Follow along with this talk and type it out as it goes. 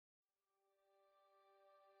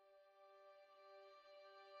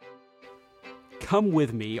Come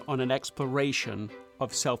with me on an exploration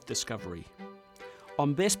of self-discovery.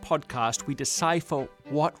 On this podcast, we decipher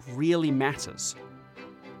what really matters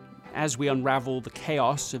as we unravel the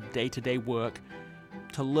chaos of day-to-day work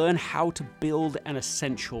to learn how to build an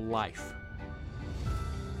essential life.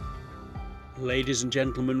 Ladies and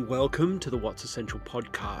gentlemen, welcome to the What's Essential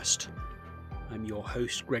podcast. I'm your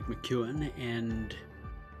host, Greg McEwen, and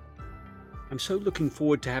I'm so looking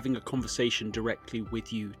forward to having a conversation directly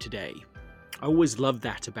with you today. I always love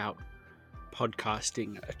that about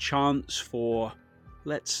podcasting, a chance for,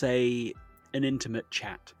 let's say, an intimate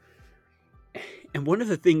chat. And one of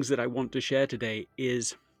the things that I want to share today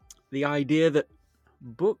is the idea that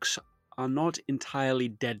books are not entirely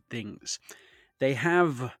dead things. They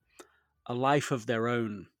have a life of their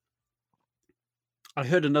own. I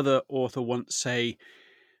heard another author once say,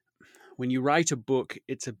 when you write a book,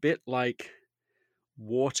 it's a bit like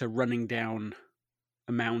water running down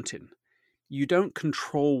a mountain. You don't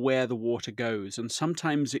control where the water goes, and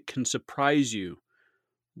sometimes it can surprise you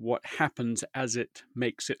what happens as it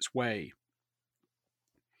makes its way.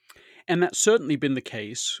 And that's certainly been the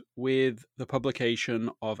case with the publication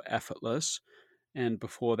of Effortless, and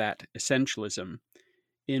before that, Essentialism,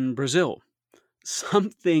 in Brazil.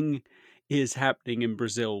 Something is happening in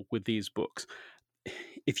Brazil with these books.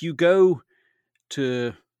 If you go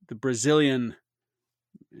to the Brazilian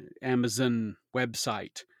Amazon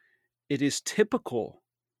website, it is typical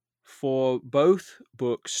for both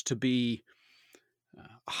books to be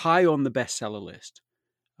high on the bestseller list,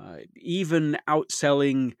 even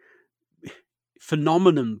outselling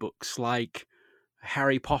phenomenon books like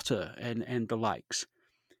Harry Potter and the likes.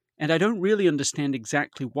 And I don't really understand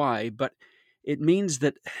exactly why, but it means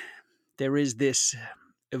that there is this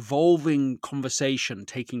evolving conversation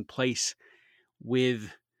taking place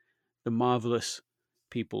with the marvelous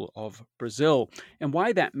people of Brazil. And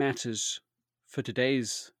why that matters for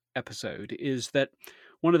today's episode is that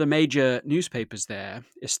one of the major newspapers there,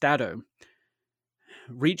 Estado,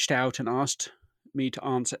 reached out and asked me to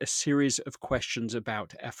answer a series of questions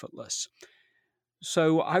about Effortless.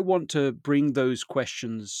 So I want to bring those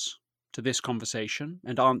questions to this conversation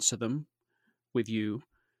and answer them with you.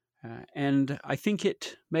 And I think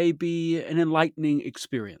it may be an enlightening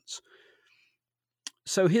experience.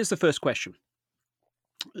 So here's the first question.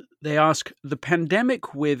 They ask, the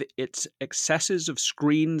pandemic with its excesses of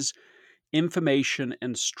screens, information,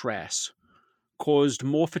 and stress caused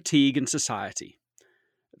more fatigue in society.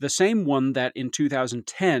 The same one that in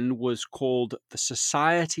 2010 was called the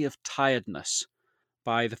Society of Tiredness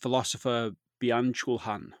by the philosopher Byung-Chul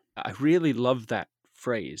Han. I really love that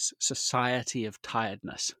phrase, Society of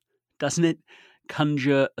Tiredness. Doesn't it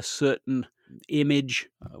conjure a certain image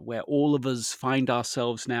where all of us find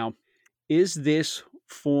ourselves now? Is this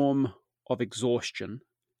form of exhaustion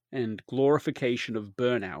and glorification of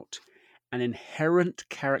burnout an inherent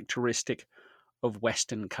characteristic of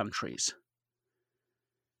Western countries?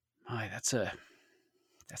 That's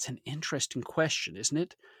an interesting question, isn't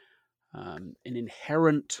it? An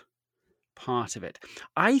inherent part of it.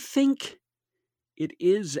 I think it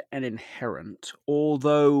is an inherent,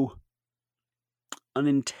 although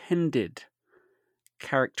unintended,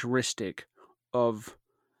 characteristic of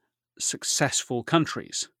successful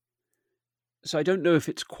countries. So I don't know if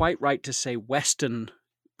it's quite right to say Western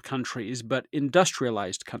countries, but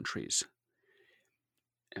industrialized countries.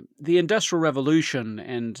 The Industrial Revolution,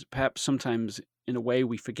 and perhaps sometimes in a way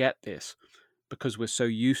we forget this because we're so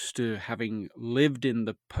used to having lived in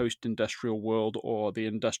the post-industrial world or the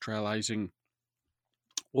industrializing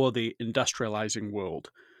world,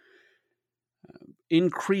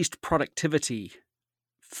 increased productivity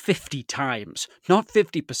 50 times, not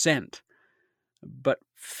 50%, but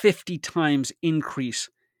 50 times increase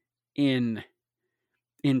in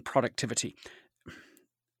productivity.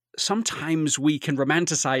 Sometimes we can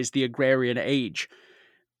romanticize the agrarian age,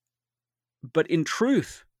 but in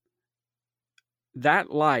truth, that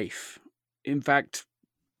life, in fact,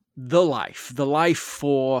 the life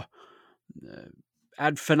for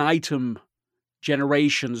ad infinitum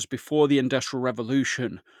generations before the Industrial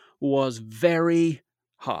Revolution was very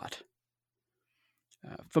hard.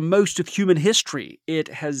 For most of human history, it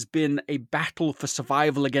has been a battle for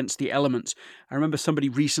survival against the elements. I remember somebody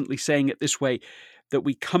recently saying it this way, that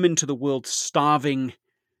we come into the world starving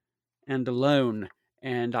and alone,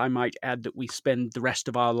 and I might add that we spend the rest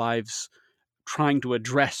of our lives trying to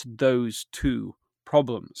address those two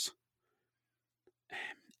problems.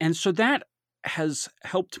 And so that has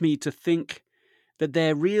helped me to think that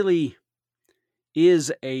there really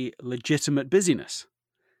is a legitimate busyness.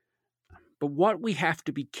 But what we have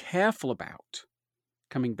to be careful about,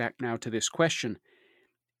 coming back now to this question,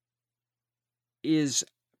 is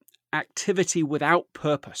activity without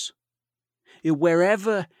purpose.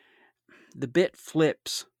 Wherever the bit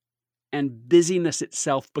flips and busyness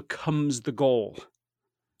itself becomes the goal.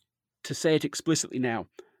 To say it explicitly now,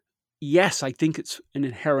 yes, I think it's an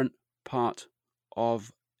inherent part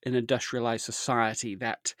of an industrialized society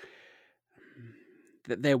that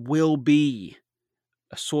there will be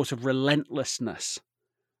a sort of relentlessness.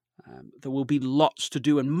 There will be lots to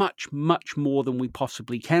do and much, much more than we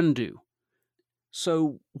possibly can do.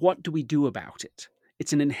 So what do we do about it?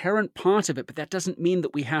 It's an inherent part of it, but that doesn't mean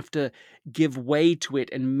that we have to give way to it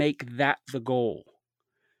and make that the goal.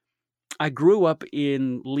 I grew up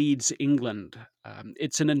in Leeds, England.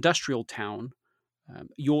 It's an industrial town.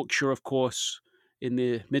 Yorkshire, of course, in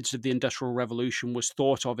the midst of the Industrial Revolution, was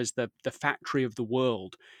thought of as the factory of the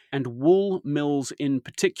world. And wool mills in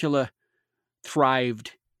particular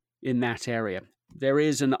thrived in that area. There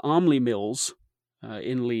is an Armley Mills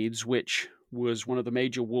in Leeds, which was one of the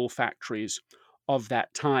major wool factories of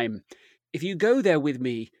that time. If you go there with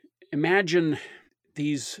me, imagine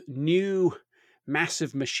these new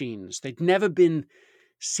massive machines. They'd never been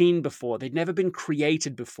seen before. They'd never been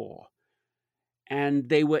created before. And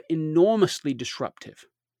they were enormously disruptive.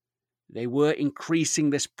 They were increasing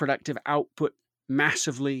this productive output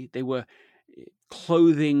massively. They were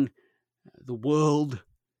clothing the world.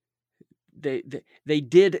 They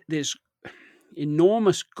did this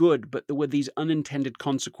enormous good, but there were these unintended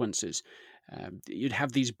consequences. You'd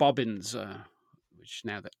have these bobbins, which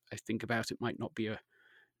now that I think about it might not be a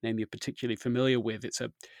name you're particularly familiar with. It's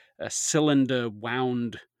a cylinder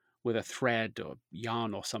wound with a thread or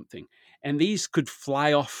yarn or something. And these could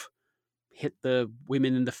fly off, hit the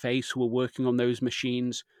women in the face who were working on those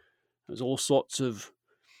machines. There was all sorts of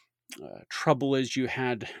trouble as you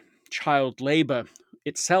had child labor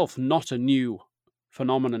itself, not a new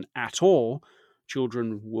phenomenon at all.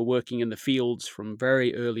 Children were working in the fields from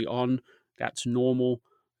very early on. That's normal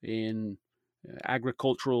in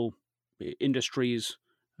agricultural industries,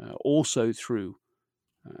 also through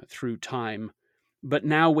time. But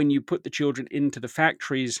now when you put the children into the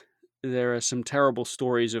factories, there are some terrible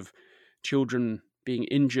stories of children being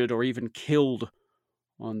injured or even killed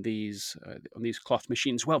on these cloth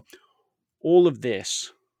machines. Well, all of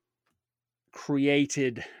this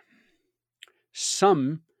created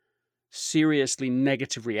some seriously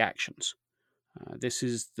negative reactions. This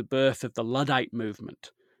is the birth of the Luddite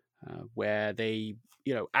movement, where they,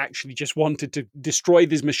 actually just wanted to destroy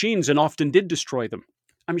these machines and often did destroy them.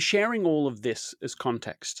 I'm sharing all of this as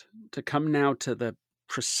context to come now to the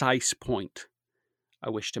precise point I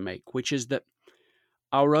wish to make, which is that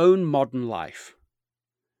our own modern life,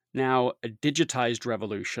 now a digitized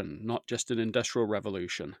revolution, not just an industrial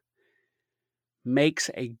revolution, makes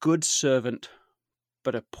a good servant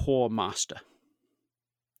but a poor master.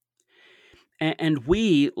 And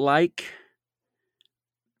we, like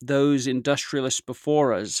those industrialists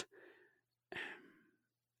before us,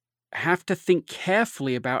 have to think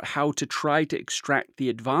carefully about how to try to extract the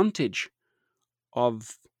advantage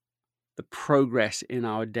of the progress in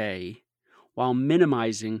our day while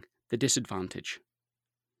minimizing the disadvantage.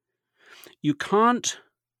 You can't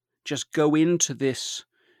just go into this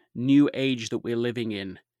new age that we're living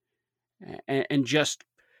in and just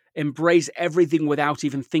embrace everything without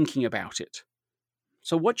even thinking about it.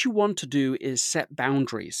 So what you want to do is set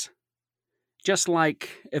boundaries. Just like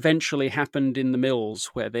eventually happened in the mills,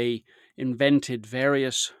 where they invented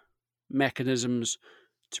various mechanisms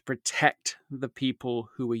to protect the people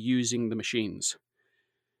who were using the machines.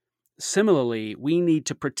 Similarly, we need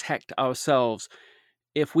to protect ourselves.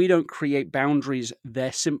 If we don't create boundaries,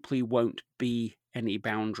 there simply won't be any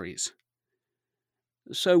boundaries.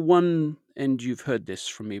 So one, and you've heard this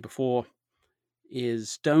from me before,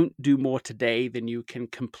 is don't do more today than you can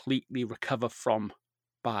completely recover from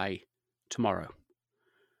by tomorrow.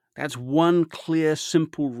 That's one clear,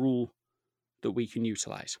 simple rule that we can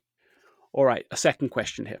utilize. All right, a second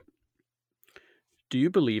question here. Do you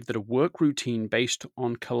believe that a work routine based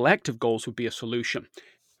on collective goals would be a solution?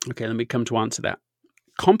 Okay, let me come to answer that.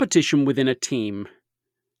 Competition within a team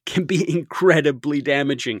can be incredibly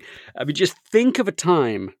damaging. I mean, just think of a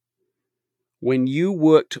time when you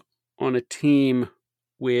worked on a team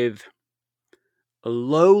with a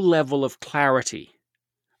low level of clarity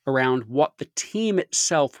around what the team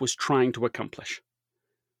itself was trying to accomplish,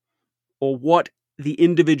 or what the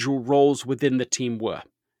individual roles within the team were.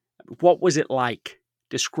 What was it like?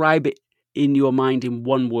 Describe it in your mind in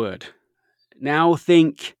one word. Now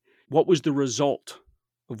think, what was the result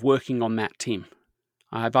of working on that team?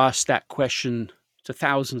 I've asked that question to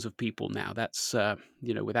thousands of people now. That's,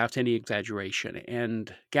 without any exaggeration,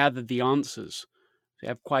 and gathered the answers They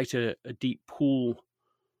have quite a deep pool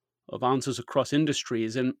of answers across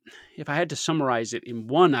industries. And if I had to summarize it in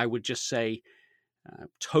one, I would just say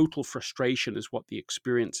total frustration is what the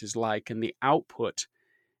experience is like, and the output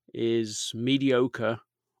is mediocre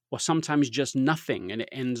or sometimes just nothing. And it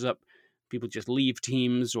ends up people just leave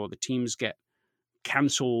teams, or the teams get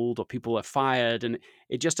cancelled, or people are fired, and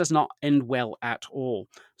it just does not end well at all.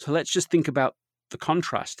 So let's just think about the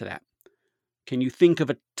contrast to that. Can you think of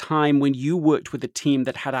a time when you worked with a team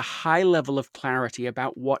that had a high level of clarity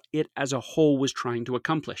about what it as a whole was trying to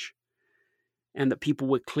accomplish, and that people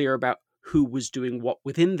were clear about who was doing what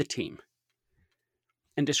within the team?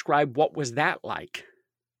 And describe what was that like,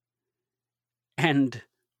 and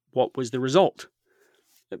what was the result?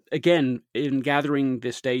 Again, in gathering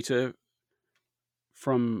this data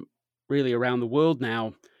from really around the world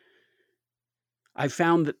now, I've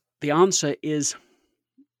found that the answer is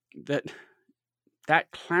that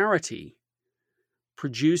clarity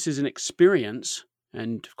produces an experience,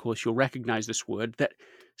 and of course you'll recognize this word, that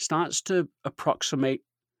starts to approximate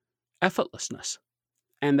effortlessness,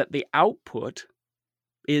 and that the output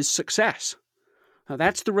is success. Now,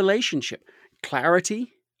 that's the relationship.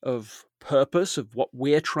 Clarity of purpose of what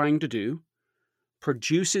we're trying to do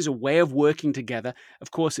produces a way of working together.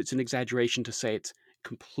 Of course, it's an exaggeration to say it's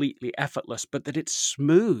completely effortless, but that it's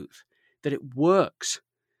smooth, that it works,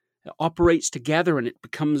 it operates together, and it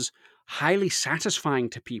becomes highly satisfying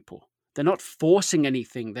to people. They're not forcing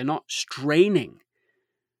anything. They're not straining.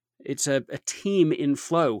 It's a team in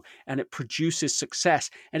flow, and it produces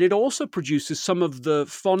success. And it also produces some of the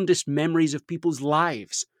fondest memories of people's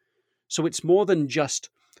lives. So it's more than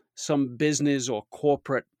just some business or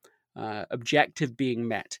corporate objective being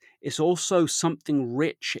met. It's also something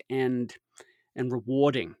rich and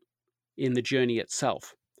rewarding in the journey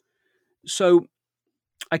itself. So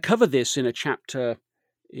I cover this in a chapter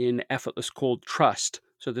in Effortless called Trust.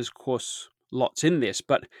 So there's, of course, lots in this,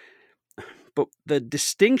 but the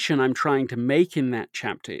distinction I'm trying to make in that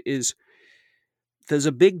chapter is there's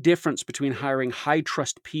a big difference between hiring high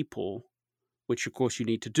trust people, which of course you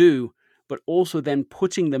need to do, but also then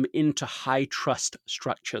putting them into high trust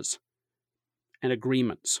structures and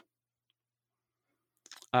agreements.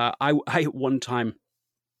 I at one time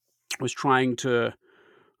was trying to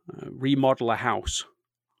remodel a house,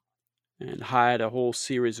 and hired a whole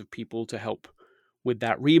series of people to help with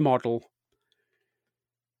that remodel.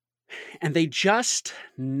 And they just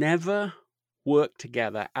never worked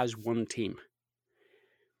together as one team.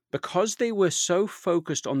 Because they were so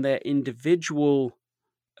focused on their individual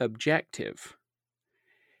objective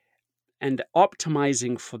and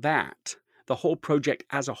optimizing for that, the whole project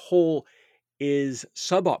as a whole is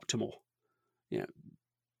suboptimal. You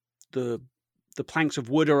know, the planks of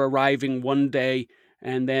wood are arriving one day,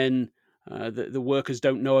 and then the workers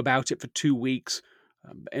don't know about it for 2 weeks,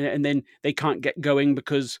 and then they can't get going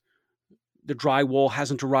because the drywall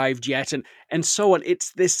hasn't arrived yet, and so on.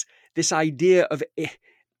 It's this idea of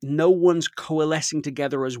no one's coalescing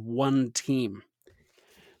together as one team.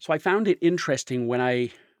 So I found it interesting when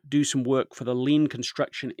I do some work for the Lean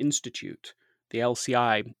Construction Institute. The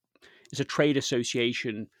LCI is a trade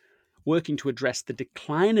association working to address the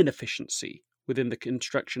decline in efficiency within the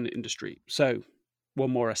construction industry. So, one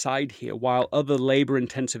more aside here, while other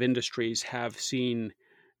labor-intensive industries have seen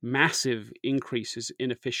massive increases in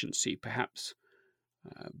efficiency, perhaps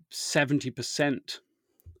 70%,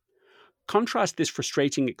 contrast this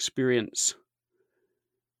frustrating experience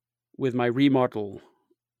with my remodel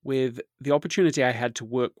with the opportunity I had to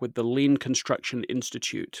work with the Lean Construction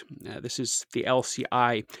Institute. This is the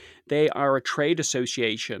LCI. They are a trade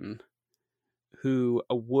association who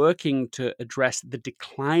are working to address the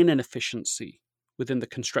decline in efficiency within the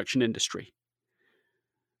construction industry.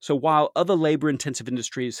 So while other labor-intensive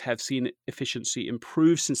industries have seen efficiency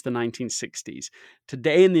improve since the 1960s,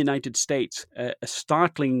 today in the United States, a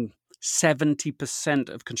startling 70%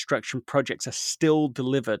 of construction projects are still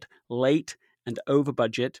delivered late and over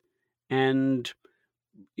budget. And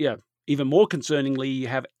even more concerningly, you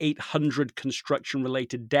have 800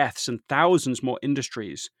 construction-related deaths and thousands more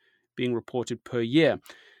industries being reported per year.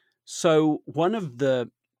 So one of the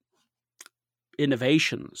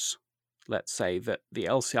innovations, let's say, that the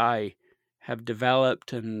LCI have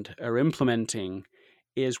developed and are implementing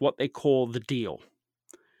is what they call the deal.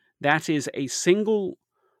 That is a single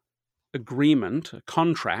agreement, a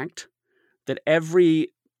contract, that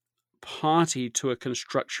every party to a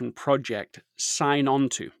construction project sign on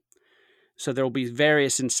to. So there will be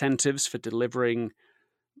various incentives for delivering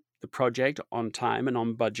the project on time and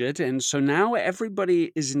on budget. And so now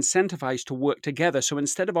everybody is incentivized to work together. So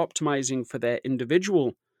instead of optimizing for their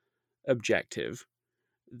individual objective,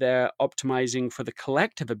 they're optimizing for the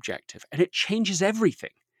collective objective, and it changes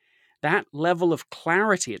everything. That level of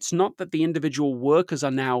clarity, it's not that the individual workers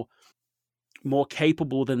are now more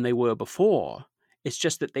capable than they were before. It's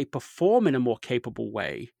just that they perform in a more capable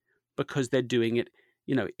way because they're doing it,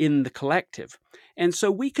 in the collective. And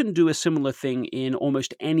so we can do a similar thing in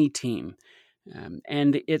almost any team.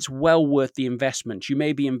 And it's well worth the investment. You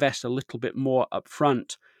maybe invest a little bit more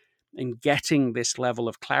upfront in getting this level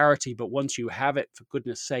of clarity, but once you have it, for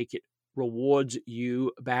goodness sake, it rewards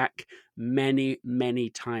you back many, many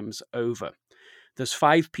times over. There's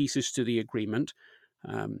 5 pieces to the agreement.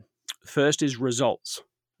 First is results.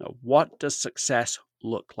 Now, what does success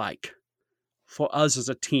look like for us as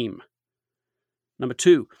a team? Number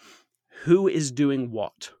 2, who is doing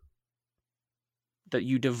what? That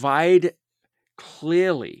you divide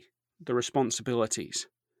clearly the responsibilities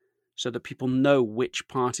so that people know which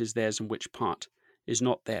part is theirs and which part is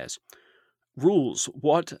not theirs. Rules.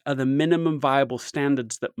 What are the minimum viable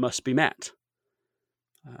standards that must be met?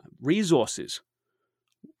 Resources.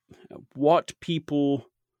 What people,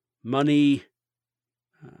 money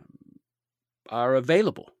are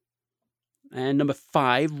available. And number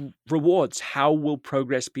 5, rewards. How will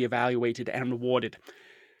progress be evaluated and rewarded?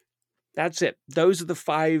 That's it. Those are the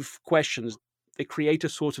 5 questions. They create a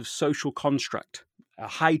sort of social construct, a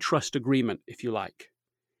high trust agreement, if you like.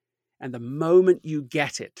 And the moment you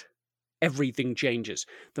get it, everything changes.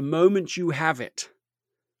 The moment you have it,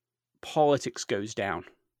 politics goes down.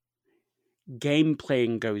 Game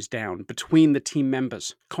playing goes down between the team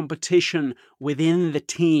members. Competition within the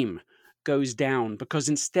team goes down because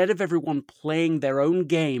instead of everyone playing their own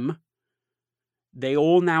game, they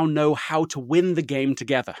all now know how to win the game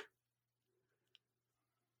together.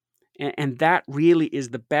 And that really is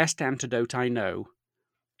the best antidote I know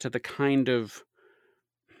to the kind of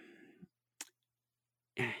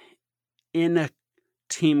inner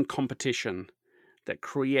team competition that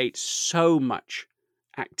creates so much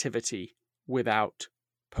activity without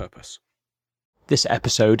purpose. This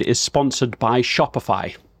episode is sponsored by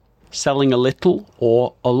Shopify. Selling a little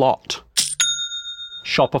or a lot.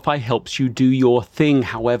 Shopify helps you do your thing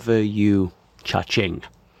however you cha-ching.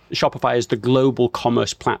 Shopify is the global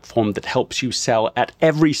commerce platform that helps you sell at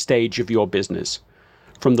every stage of your business.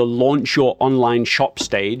 From the launch your online shop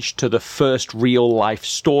stage to the first real life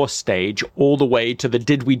store stage, all the way to the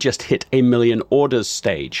did we just hit 1 million orders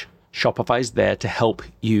stage. Shopify's there to help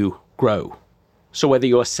you grow. So whether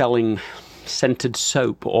you're selling scented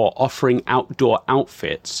soap or offering outdoor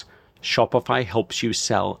outfits, Shopify helps you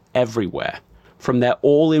sell everywhere. From their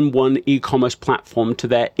all-in-one e-commerce platform to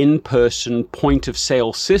their in-person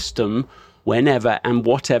point-of-sale system, whenever and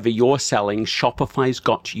whatever you're selling, Shopify's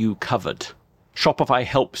got you covered. Shopify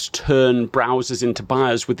helps turn browsers into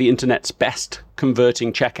buyers with the internet's best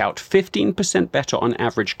converting checkout, 15% better on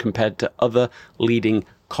average compared to other leading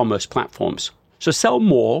commerce platforms. So sell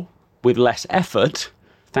more with less effort,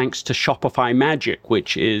 thanks to Shopify Magic,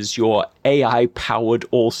 which is your AI-powered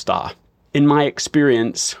all-star. In my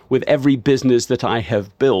experience with every business that I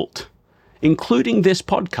have built, including this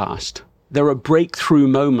podcast, there are breakthrough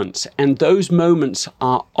moments, and those moments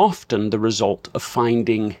are often the result of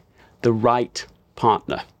finding the right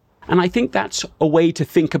partner. And I think that's a way to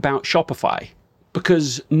think about Shopify,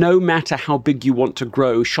 because no matter how big you want to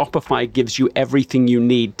grow, Shopify gives you everything you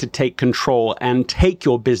need to take control and take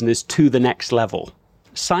your business to the next level.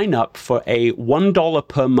 Sign up for a $1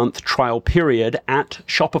 per month trial period at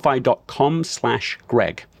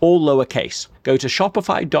shopify.com/Greg, all lowercase. Go to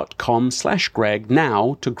shopify.com/Greg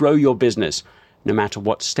now to grow your business, no matter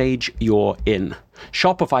what stage you're in.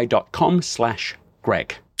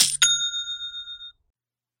 Shopify.com/Greg.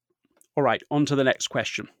 All right, on to the next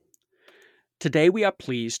question. Today we are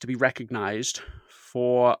pleased to be recognized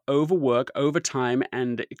for overwork, overtime,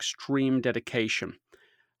 and extreme dedication.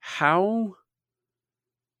 How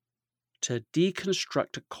to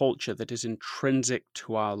deconstruct a culture that is intrinsic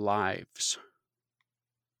to our lives?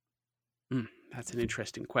 That's an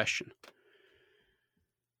interesting question.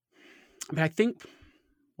 I think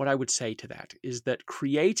what I would say to that is that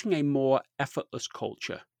creating a more effortless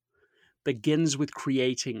culture begins with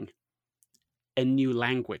creating a new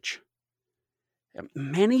language.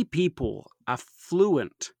 Many people are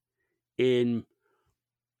fluent in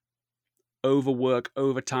overwork,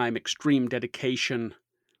 overtime, extreme dedication,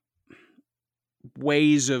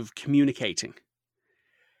 ways of communicating.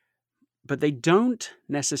 But they don't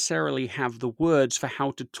necessarily have the words for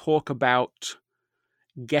how to talk about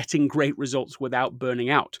getting great results without burning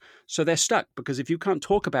out. So they're stuck, because if you can't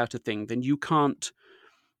talk about a thing, then you can't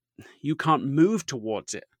move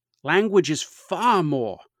towards it. Language is far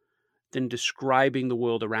more than describing the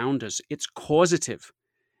world around us. It's causative.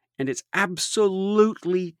 and it's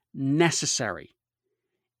absolutely necessary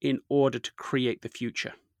in order to create the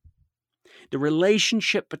future. The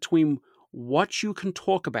relationship between what you can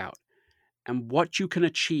talk about and what you can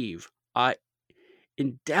achieve are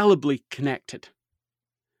indelibly connected.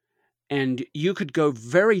 And you could go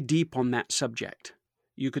very deep on that subject.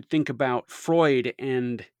 You could think about Freud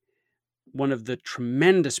and one of the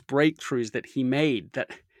tremendous breakthroughs that he made,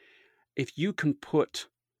 that if you can put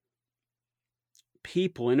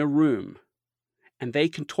people in a room and they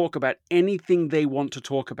can talk about anything they want to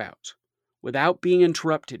talk about without being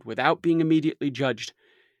interrupted, without being immediately judged,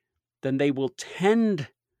 then they will tend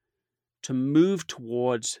to move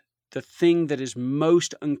towards the thing that is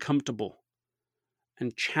most uncomfortable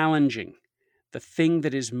and challenging, the thing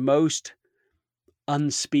that is most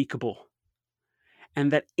unspeakable.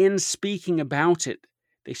 And that in speaking about it,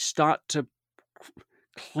 they start to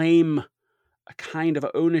claim a kind of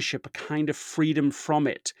ownership, a kind of freedom from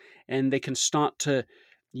it. And they can start to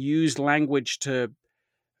use language to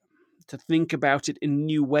think about it in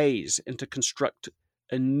new ways and to construct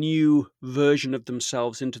a new version of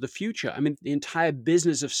themselves into the future. I mean, the entire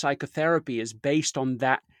business of psychotherapy is based on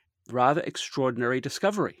that rather extraordinary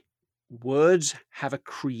discovery. Words have a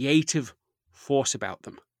creative force about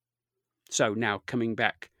them. So now coming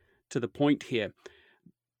back to the point here,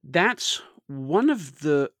 that's one of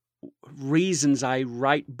the reasons I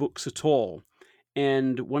write books at all.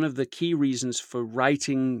 And one of the key reasons for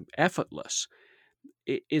writing Effortless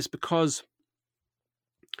is because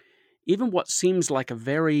even what seems like a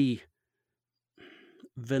very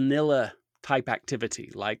vanilla type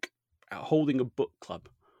activity, like holding a book club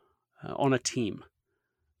on a team,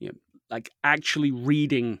 like actually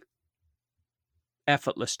reading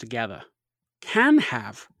Effortless together, can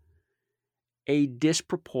have a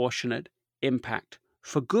disproportionate impact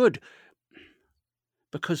for good,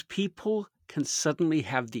 because people can suddenly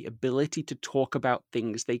have the ability to talk about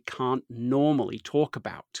things they can't normally talk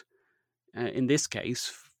about. In this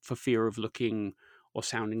case, for fear of looking or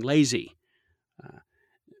sounding lazy.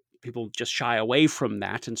 People just shy away from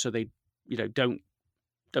that, and so they, don't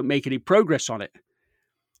make any progress on it.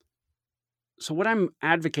 So what I'm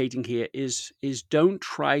advocating here is don't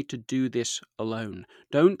try to do this alone.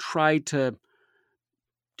 Don't try to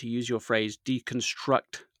use your phrase,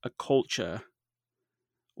 deconstruct a culture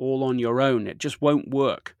all on your own. It just won't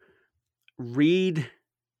work. Read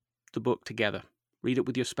the book together. Read it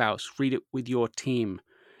with your spouse. Read it with your team.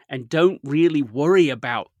 And don't really worry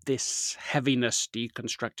about this heaviness,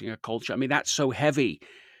 deconstructing a culture. I mean, that's so heavy.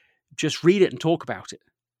 Just read it and talk about it.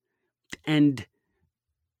 And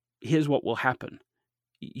here's what will happen.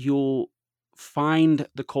 You'll find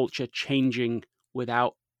the culture changing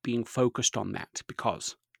without being focused on that,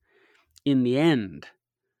 because in the end,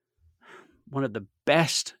 one of the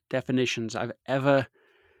best definitions I've ever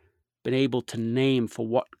been able to name for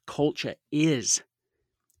what culture is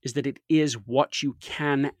that it is what you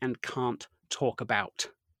can and can't talk about.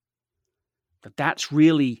 But that's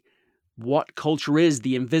really what culture is,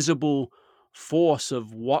 the invisible force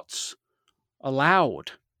of what's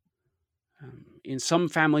allowed. In some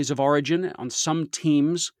families of origin, on some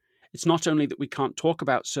teams, it's not only that we can't talk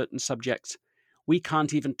about certain subjects, we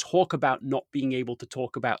can't even talk about not being able to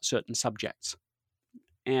talk about certain subjects.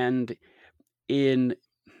 And in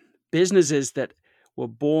businesses that were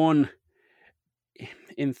born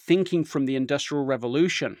in thinking from the Industrial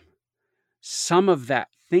Revolution, some of that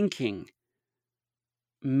thinking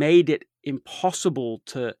made it impossible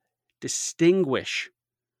to distinguish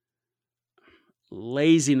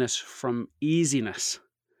laziness from easiness.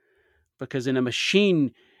 Because in a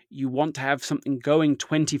machine, you want to have something going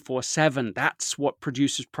 24/7. That's what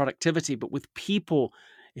produces productivity. But with people,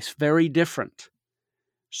 it's very different.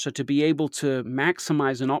 So to be able to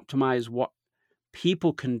maximize and optimize what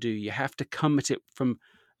people can do, you have to come at it from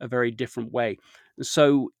a very different way. And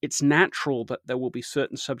so it's natural that there will be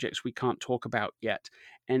certain subjects we can't talk about yet.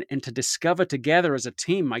 And to discover together as a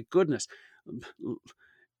team, my goodness,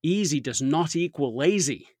 easy does not equal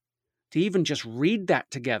lazy. To even just read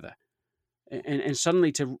that together and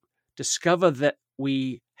suddenly to discover that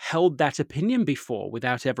we held that opinion before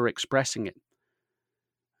without ever expressing it.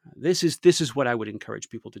 This is what I would encourage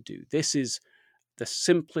people to do. This is the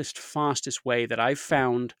simplest, fastest way that I've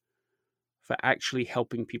found for actually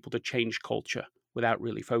helping people to change culture without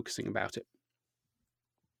really focusing about it.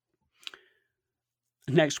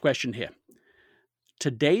 Next question here.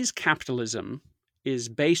 Today's capitalism is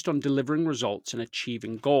based on delivering results and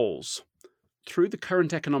achieving goals. Through the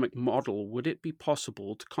current economic model, would it be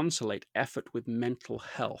possible to conciliate effort with mental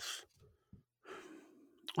health?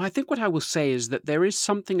 I think what I will say is that there is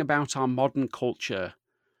something about our modern culture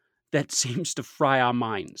that seems to fry our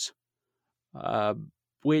minds,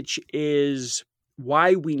 which is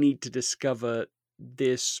why we need to discover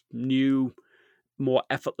this new, more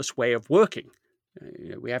effortless way of working.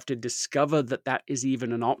 We have to discover that that is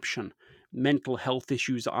even an option. Mental health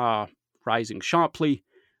issues are rising sharply.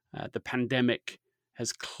 The pandemic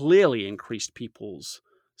has clearly increased people's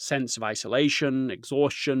sense of isolation,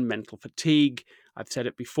 exhaustion, mental fatigue. I've said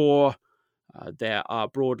it before. There are,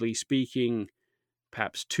 broadly speaking,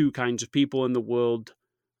 perhaps two kinds of people in the world.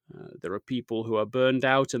 There are people who are burned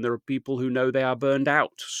out, and there are people who know they are burned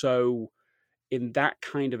out. So in that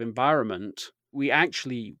kind of environment, we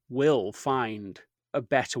actually will find a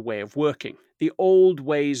better way of working. The old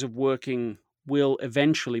ways of working will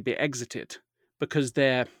eventually be exited because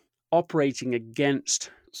they're operating against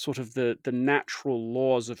sort of the natural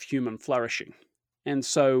laws of human flourishing. And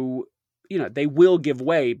so, they will give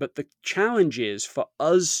way, but the challenge is for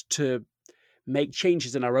us to make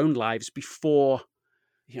changes in our own lives before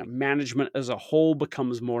management as a whole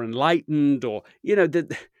becomes more enlightened, or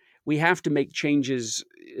we have to make changes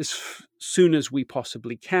as soon as we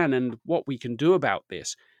possibly can. And what we can do about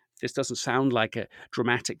this doesn't sound like a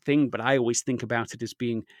dramatic thing, but I always think about it as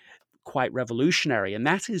being quite revolutionary, and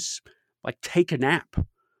that is like take a nap.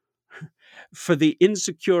 For the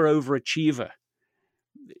insecure overachiever,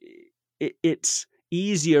 it's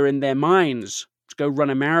easier in their minds to go run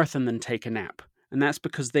a marathon than take a nap. And that's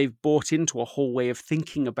because they've bought into a whole way of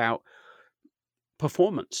thinking about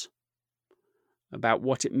performance, about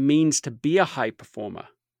what it means to be a high performer.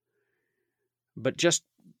 But just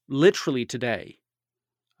literally today,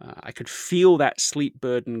 I could feel that sleep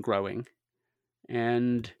burden growing,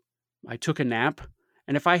 and I took a nap.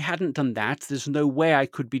 And if I hadn't done that, there's no way I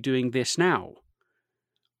could be doing this now.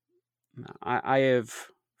 I have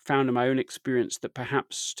found in my own experience that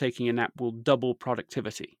perhaps taking a nap will double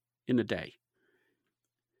productivity in a day.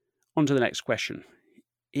 On to the next question.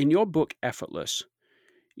 In your book, Effortless,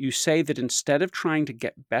 you say that instead of trying to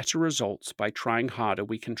get better results by trying harder,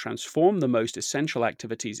 we can transform the most essential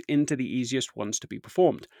activities into the easiest ones to be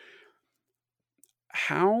performed.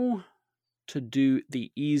 How to do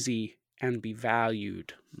the easy and be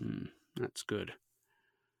valued? That's good.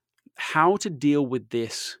 How to deal with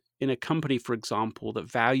this in a company, for example, that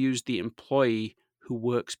values the employee who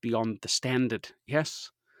works beyond the standard?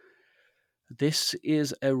 Yes, this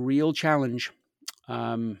is a real challenge.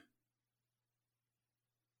 I've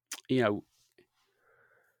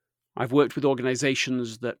worked with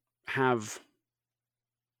organizations that have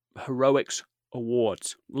heroics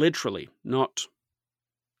awards, literally, not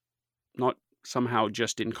somehow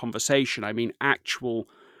just in conversation. I mean, actual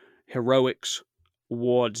heroics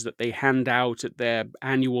awards that they hand out at their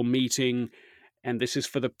annual meeting. And this is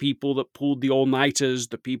for the people that pulled the all-nighters,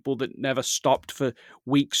 the people that never stopped for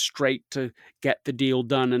weeks straight to get the deal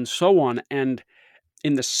done, and so on. And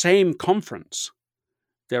in the same conference,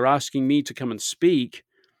 they're asking me to come and speak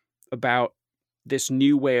about this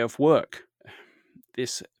new way of work,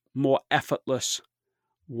 this more effortless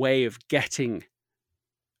way of getting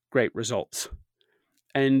great results.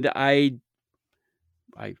 And I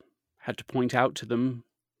had to point out to them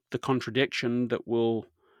the contradiction that will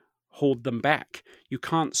hold them back. You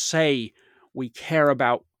can't say we care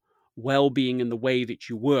about well-being in the way that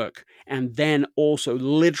you work and then also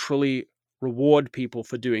literally reward people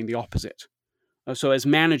for doing the opposite. So as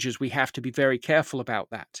managers, we have to be very careful about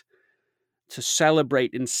that, to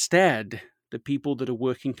celebrate instead the people that are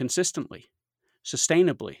working consistently,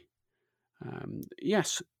 sustainably.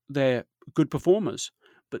 Yes, they're good performers,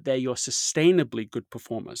 but they're your sustainably good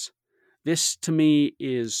performers. This, to me,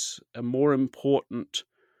 is a more important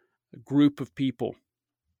group of people.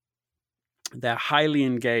 They're highly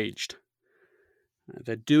engaged.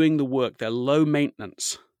 They're doing the work. They're low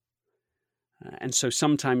maintenance. And so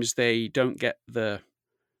sometimes they don't get the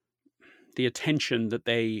attention that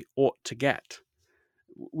they ought to get.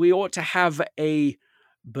 We ought to have a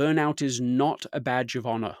burnout is not a badge of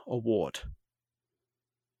honor award.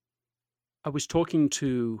 I was talking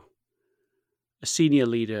to a senior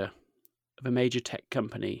leader of a major tech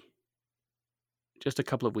company just a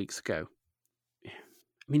couple of weeks ago. I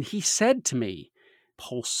mean, he said to me,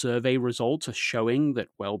 pulse survey results are showing that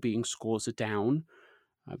well-being scores are down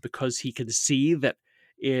because he can see that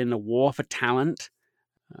in a war for talent,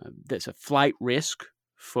 there's a flight risk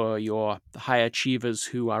for your high achievers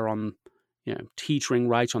who are on, teetering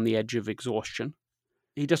right on the edge of exhaustion.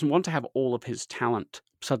 He doesn't want to have all of his talent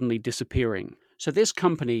suddenly disappearing. So this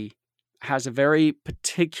company has a very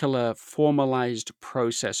particular formalized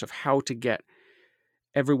process of how to get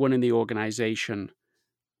everyone in the organization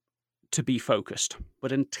to be focused.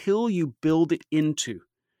 But until you build it into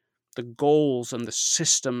the goals and the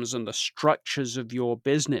systems and the structures of your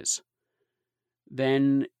business,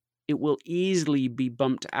 then it will easily be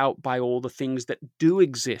bumped out by all the things that do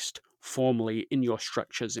exist formally in your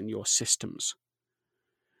structures, in your systems.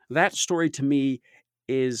 That story to me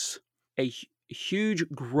is a huge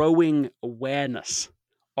growing awareness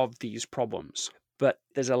of these problems. But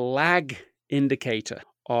there's a lag indicator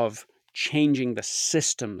of changing the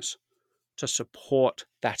systems to support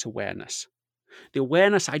that awareness. The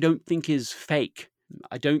awareness, I don't think, is fake.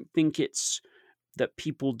 I don't think it's that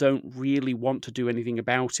people don't really want to do anything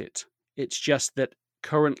about it. It's just that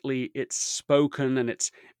currently it's spoken and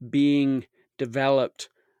it's being developed,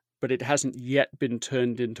 but it hasn't yet been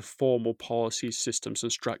turned into formal policies, systems,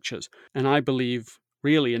 and structures. And I believe,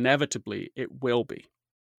 really inevitably, it will be.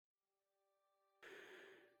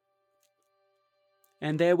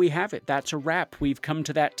 And there we have it. That's a wrap. We've come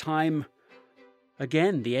to that time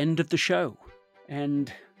again, the end of the show.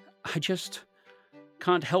 And I just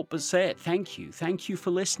can't help but say it. Thank you. Thank you for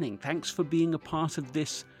listening. Thanks for being a part of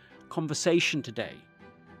this conversation today.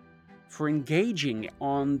 For engaging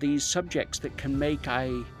on these subjects that can make,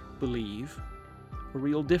 I believe, a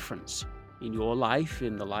real difference in your life,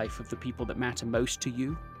 in the life of the people that matter most to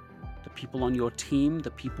you, the people on your team, the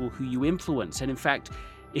people who you influence. And in fact,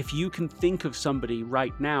 if you can think of somebody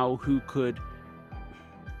right now who could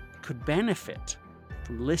benefit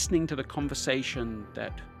from listening to the conversation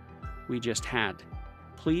that we just had,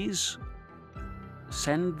 please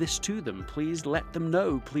send this to them. Please let them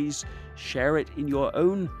know. Please share it in your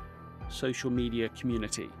own social media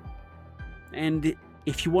community. And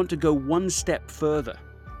if you want to go one step further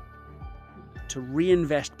to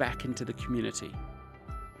reinvest back into the community,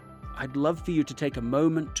 I'd love for you to take a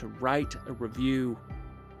moment to write a review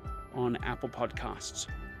on Apple Podcasts.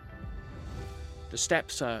 The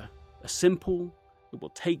steps are simple. It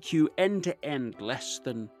will take you end to end less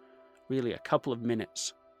than really a couple of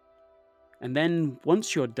minutes. And then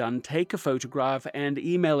once you're done, take a photograph and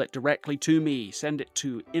email it directly to me. Send it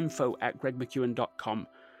to info@gregmckeown.com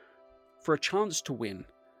for a chance to win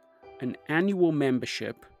an annual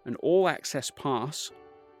membership, an all-access pass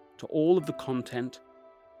to all of the content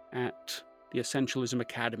at the Essentialism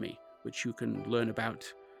Academy, which you can learn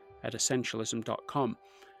about at essentialism.com.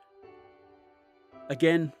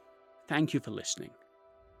 Again, thank you for listening.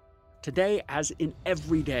 Today, as in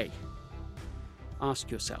every day,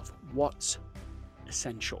 ask yourself, what's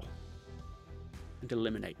essential? And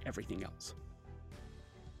eliminate everything else.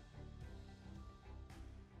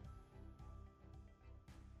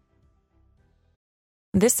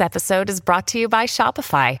 This episode is brought to you by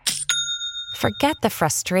Shopify. Forget the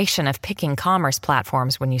frustration of picking commerce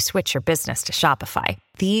platforms when you switch your business to Shopify,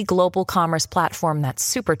 the global commerce platform that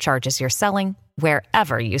supercharges your selling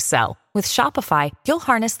wherever you sell. With Shopify, you'll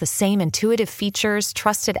harness the same intuitive features,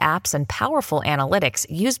 trusted apps, and powerful analytics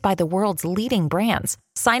used by the world's leading brands.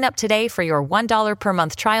 Sign up today for your $1 per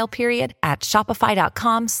month trial period at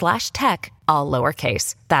shopify.com/tech, all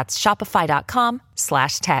lowercase. That's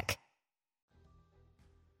shopify.com/tech.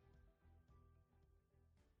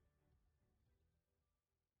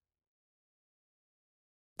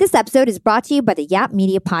 This episode is brought to you by the Yap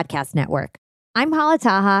Media Podcast Network. I'm Hala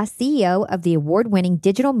Taha, CEO of the award-winning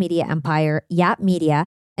digital media empire, Yap Media,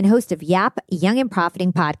 and host of Yap Young and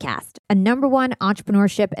Profiting Podcast, a #1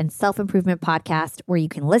 entrepreneurship and self-improvement podcast where you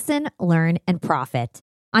can listen, learn, and profit.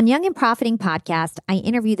 On Young and Profiting Podcast, I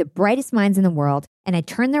interview the brightest minds in the world, and I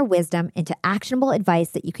turn their wisdom into actionable advice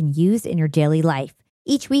that you can use in your daily life.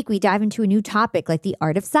 Each week, we dive into a new topic like the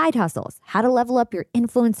art of side hustles, how to level up your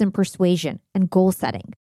influence and persuasion, and goal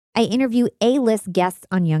setting. I interview A-list guests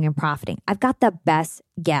on Young and Profiting. I've got the best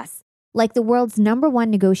guests, like the world's #1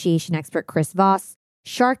 negotiation expert, Chris Voss,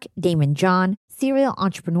 Shark Damon John, serial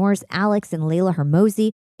entrepreneurs Alex and Layla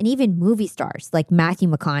Hermosi, and even movie stars like Matthew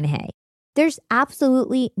McConaughey. There's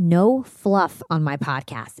absolutely no fluff on my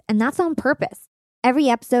podcast, and that's on purpose. Every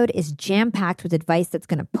episode is jam-packed with advice that's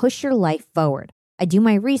going to push your life forward. I do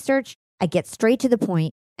my research, I get straight to the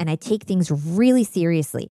point, and I take things really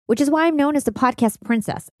seriously, which is why I'm known as the podcast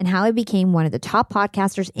princess and how I became one of the top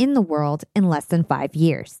podcasters in the world in less than 5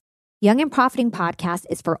 years. Young and Profiting Podcast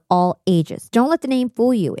is for all ages. Don't let the name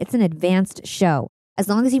fool you. It's an advanced show. As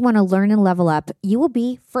long as you want to learn and level up, you will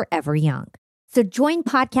be forever young. So join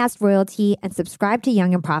podcast royalty and subscribe to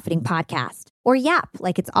Young and Profiting Podcast, or YAP,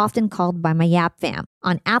 like it's often called by my YAP fam,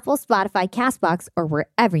 on Apple, Spotify, CastBox, or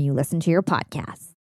wherever you listen to your podcasts.